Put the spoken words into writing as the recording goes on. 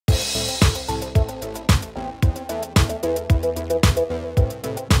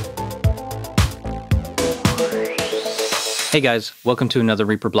Hey guys, welcome to another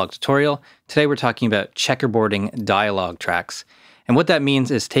Reaper blog tutorial. Today we're talking about checkerboarding dialogue tracks. And what that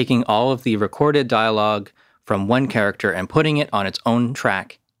means is taking all of the recorded dialogue from one character and putting it on its own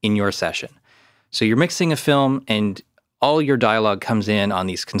track in your session. So you're mixing a film and all your dialogue comes in on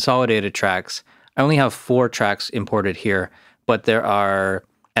these consolidated tracks. I only have 4 tracks imported here, but there are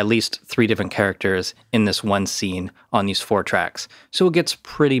at least 3 different characters in this one scene on these 4 tracks. So it gets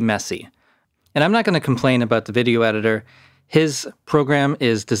pretty messy. And I'm not going to complain about the video editor. His program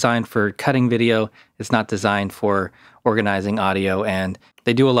is designed for cutting video. It's not designed for organizing audio, and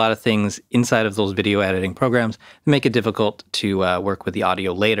they do a lot of things inside of those video editing programs that make it difficult to work with the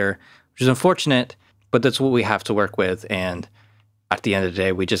audio later, which is unfortunate, but that's what we have to work with, and at the end of the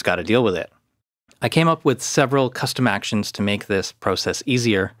day, we just got to deal with it. I came up with several custom actions to make this process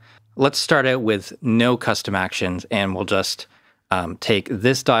easier. Let's start out with no custom actions, and we'll just take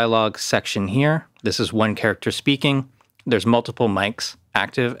this dialogue section here. This is one character speaking. There's multiple mics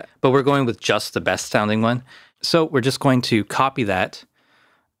active, but we're going with just the best sounding one. So we're just going to copy that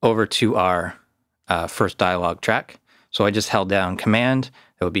over to our first dialogue track. So I just held down Command,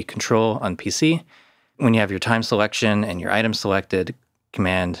 that would be Control on PC. When you have your time selection and your item selected,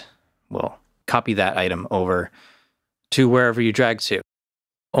 Command will copy that item over to wherever you drag to.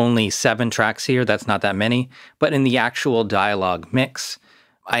 Only 7 tracks here, that's not that many, but in the actual dialogue mix,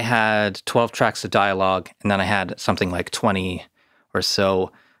 I had 12 tracks of dialogue, and then I had something like 20 or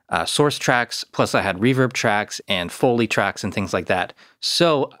so source tracks, plus I had reverb tracks and Foley tracks and things like that.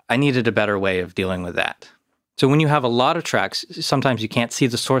 So I needed a better way of dealing with that. So when you have a lot of tracks, sometimes you can't see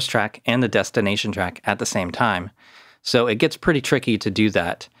the source track and the destination track at the same time. So it gets pretty tricky to do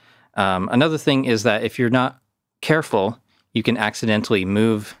that. Another thing is that if you're not careful, you can accidentally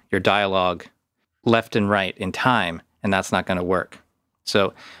move your dialogue left and right in time, and that's not going to work.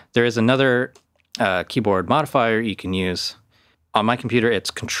 So there is another keyboard modifier you can use. On my computer, it's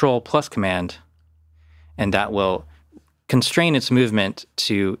Control plus Command, and that will constrain its movement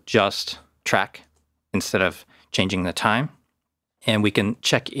to just track instead of changing the time. And we can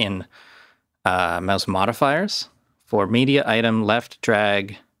check in mouse modifiers for media item, left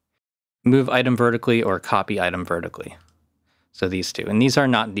drag, move item vertically, or copy item vertically. So these two, and these are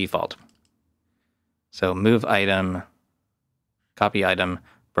not default. So move item, copy item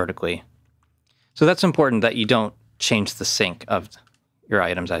vertically. So that's important that you don't change the sync of your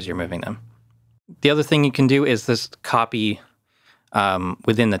items as you're moving them. The other thing you can do is this copy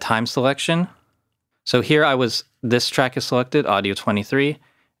within the time selection. So here this track is selected, audio 23,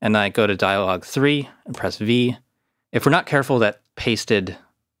 and I go to dialogue 3 and press V. If we're not careful, that pasted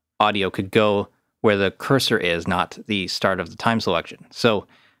audio could go where the cursor is, not the start of the time selection. So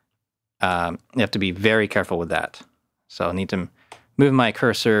you have to be very careful with that. So I need to move my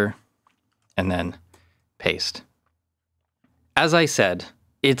cursor and then paste. As I said,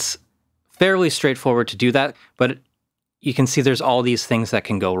 it's fairly straightforward to do that, but you can see there's all these things that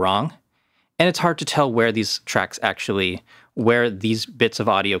can go wrong. And it's hard to tell where these tracks where these bits of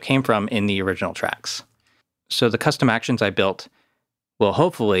audio came from in the original tracks. So the custom actions I built will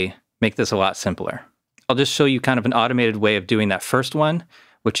hopefully make this a lot simpler. I'll just show you kind of an automated way of doing that first one,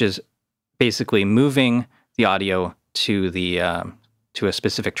 which is basically moving the audio to a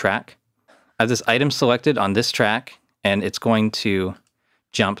specific track. I have this item selected on this track, and it's going to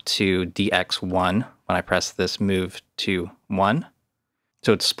jump to DX1 when I press this move to 1.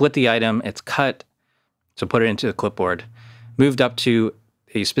 So it's split the item, it's cut, so put it into the clipboard, moved up to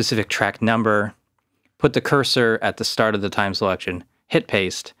a specific track number, put the cursor at the start of the time selection, hit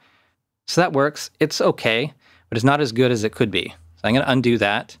paste. So that works. It's okay, but it's not as good as it could be. So I'm going to undo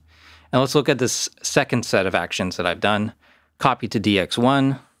that. And let's look at this second set of actions that I've done. Copy to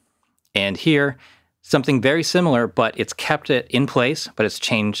DX1, and here, something very similar, but it's kept it in place, but it's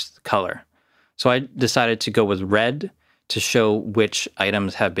changed the color. So I decided to go with red to show which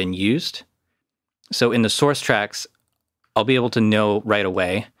items have been used. So in the source tracks, I'll be able to know right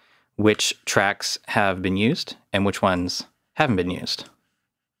away which tracks have been used and which ones haven't been used.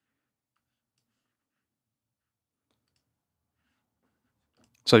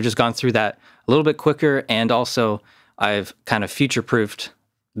 So I've just gone through that a little bit quicker, and also I've kind of future-proofed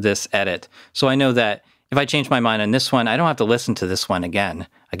this edit. So I know that if I change my mind on this one, I don't have to listen to this one again.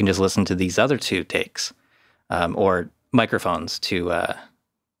 I can just listen to these other 2 takes, or microphones to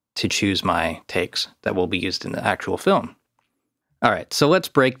choose my takes that will be used in the actual film. All right, so let's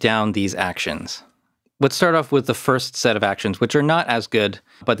break down these actions. Let's start off with the first set of actions, which are not as good,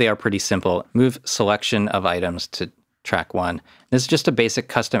 but they are pretty simple. Move selection of items to track 1. This is just a basic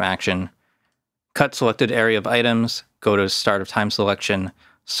custom action. Cut selected area of items, go to start of time selection,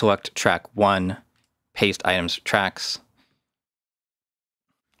 select track 1, paste items tracks.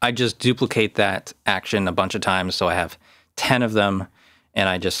 I just duplicate that action a bunch of times, so I have 10 of them, and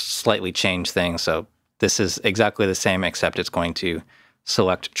I just slightly change things. So this is exactly the same, except it's going to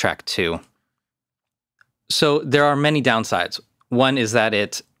select track 2. So there are many downsides. One is that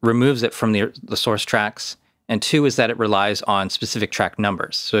it removes it from the source tracks, and 2 is that it relies on specific track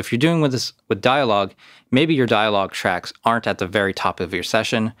numbers. So if you're doing this with dialogue, maybe your dialogue tracks aren't at the very top of your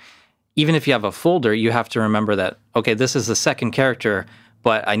session. Even if you have a folder, you have to remember that, okay, this is the second character,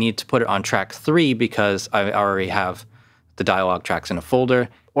 but I need to put it on track 3 because I already have the dialogue tracks in a folder.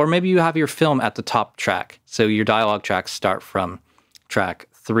 Or maybe you have your film at the top track, so your dialogue tracks start from track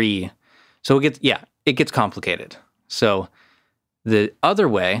 3. So it gets complicated. So the other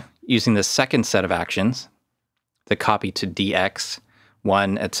way, using the second set of actions, the copy to DX,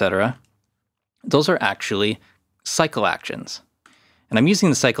 1, etc., those are actually cycle actions. And I'm using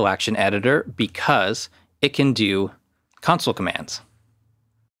the cycle action editor because it can do console commands.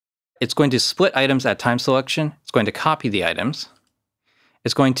 It's going to split items at time selection. It's going to copy the items.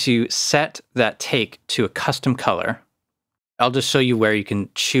 It's going to set that take to a custom color. I'll just show you where you can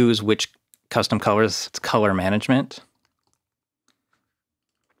choose which custom colors. It's color management.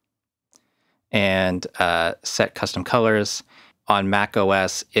 And set custom colors. On Mac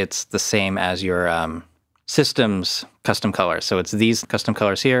OS, it's the same as your system's custom colors. So it's these custom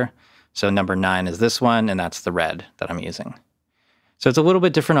colors here. So number 9 is this one, and that's the red that I'm using. So it's a little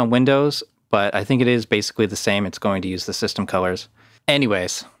bit different on Windows, but I think it is basically the same. It's going to use the system colors.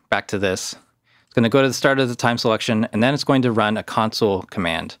 Anyways, back to this. It's going to go to the start of the time selection, and then it's going to run a console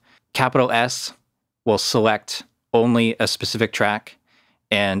command. Capital S will select only a specific track,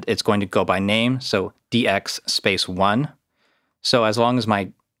 and it's going to go by name, so DX space 1. So as long as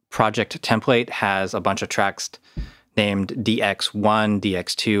my project template has a bunch of tracks named DX1,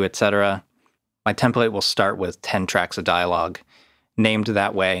 DX2, etc., my template will start with 10 tracks of dialogue named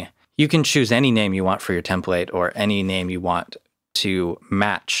that way. You can choose any name you want for your template or any name you want to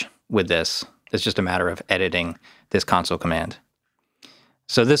match with this. It's just a matter of editing this console command.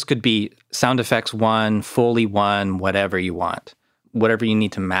 So this could be sound effects 1, Foley 1, whatever you want. Whatever you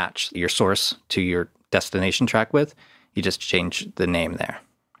need to match your source to your destination track with, you just change the name there.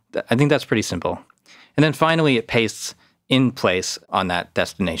 I think that's pretty simple. And then finally, it pastes in place on that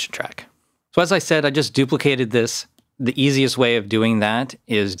destination track. So as I said, I just duplicated this. The easiest way of doing that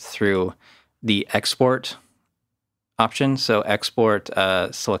is through the export option. So export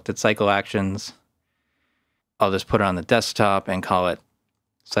selected cycle actions. I'll just put it on the desktop and call it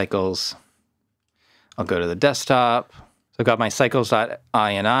cycles. I'll go to the desktop. So I've got my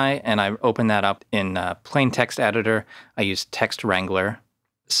cycles.ini, and I open that up in plain text editor. I use Textwrangler.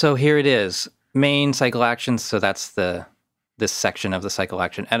 So here it is, main cycle actions. So that's this section of the cycle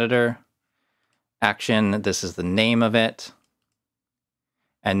action editor. Action, this is the name of it.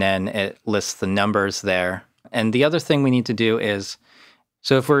 And then it lists the numbers there. And the other thing we need to do is,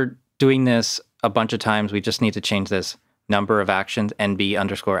 so if we're doing this a bunch of times, we just need to change this number of actions,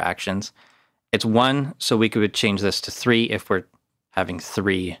 NB_actions. It's 1, so we could change this to 3 if we're having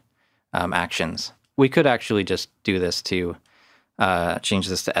 3 actions. We could actually just do this to change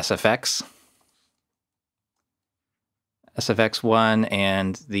this to SFX. SFX1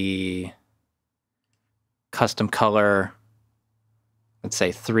 and the custom color, let's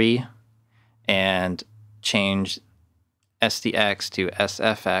say 3, and change SDX to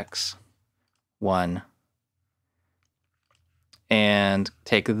SFX1. And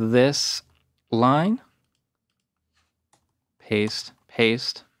take this line, paste,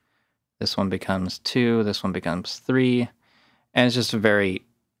 paste. This one becomes 2, this one becomes 3. And it's just a very,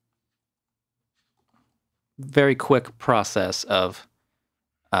 very quick process of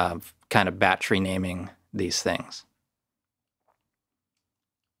kind of batch renaming these things.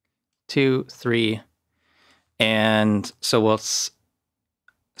 2, 3. And so we'll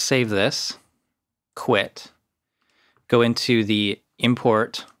save this, quit, go into the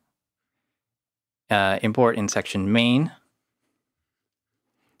import in section main,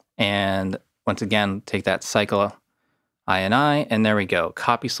 and once again take that cycle ini, and there we go.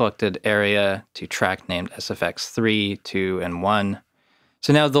 Copy selected area to track named SFX3, 2, and 1.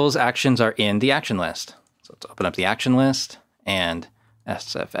 So now those actions are in the action list. So let's open up the action list and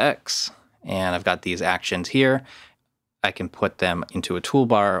SFX, and I've got these actions here. I can put them into a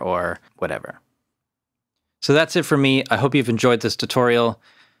toolbar or whatever. So that's it for me. I hope you've enjoyed this tutorial.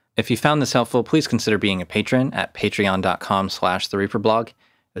 If you found this helpful, please consider being a patron at patreon.com/thereaperblog. It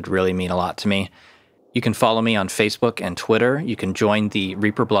would really mean a lot to me. You can follow me on Facebook and Twitter. You can join the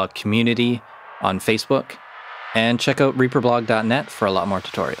Reaperblog community on Facebook, and check out reaperblog.net for a lot more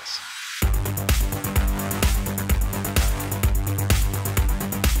tutorials.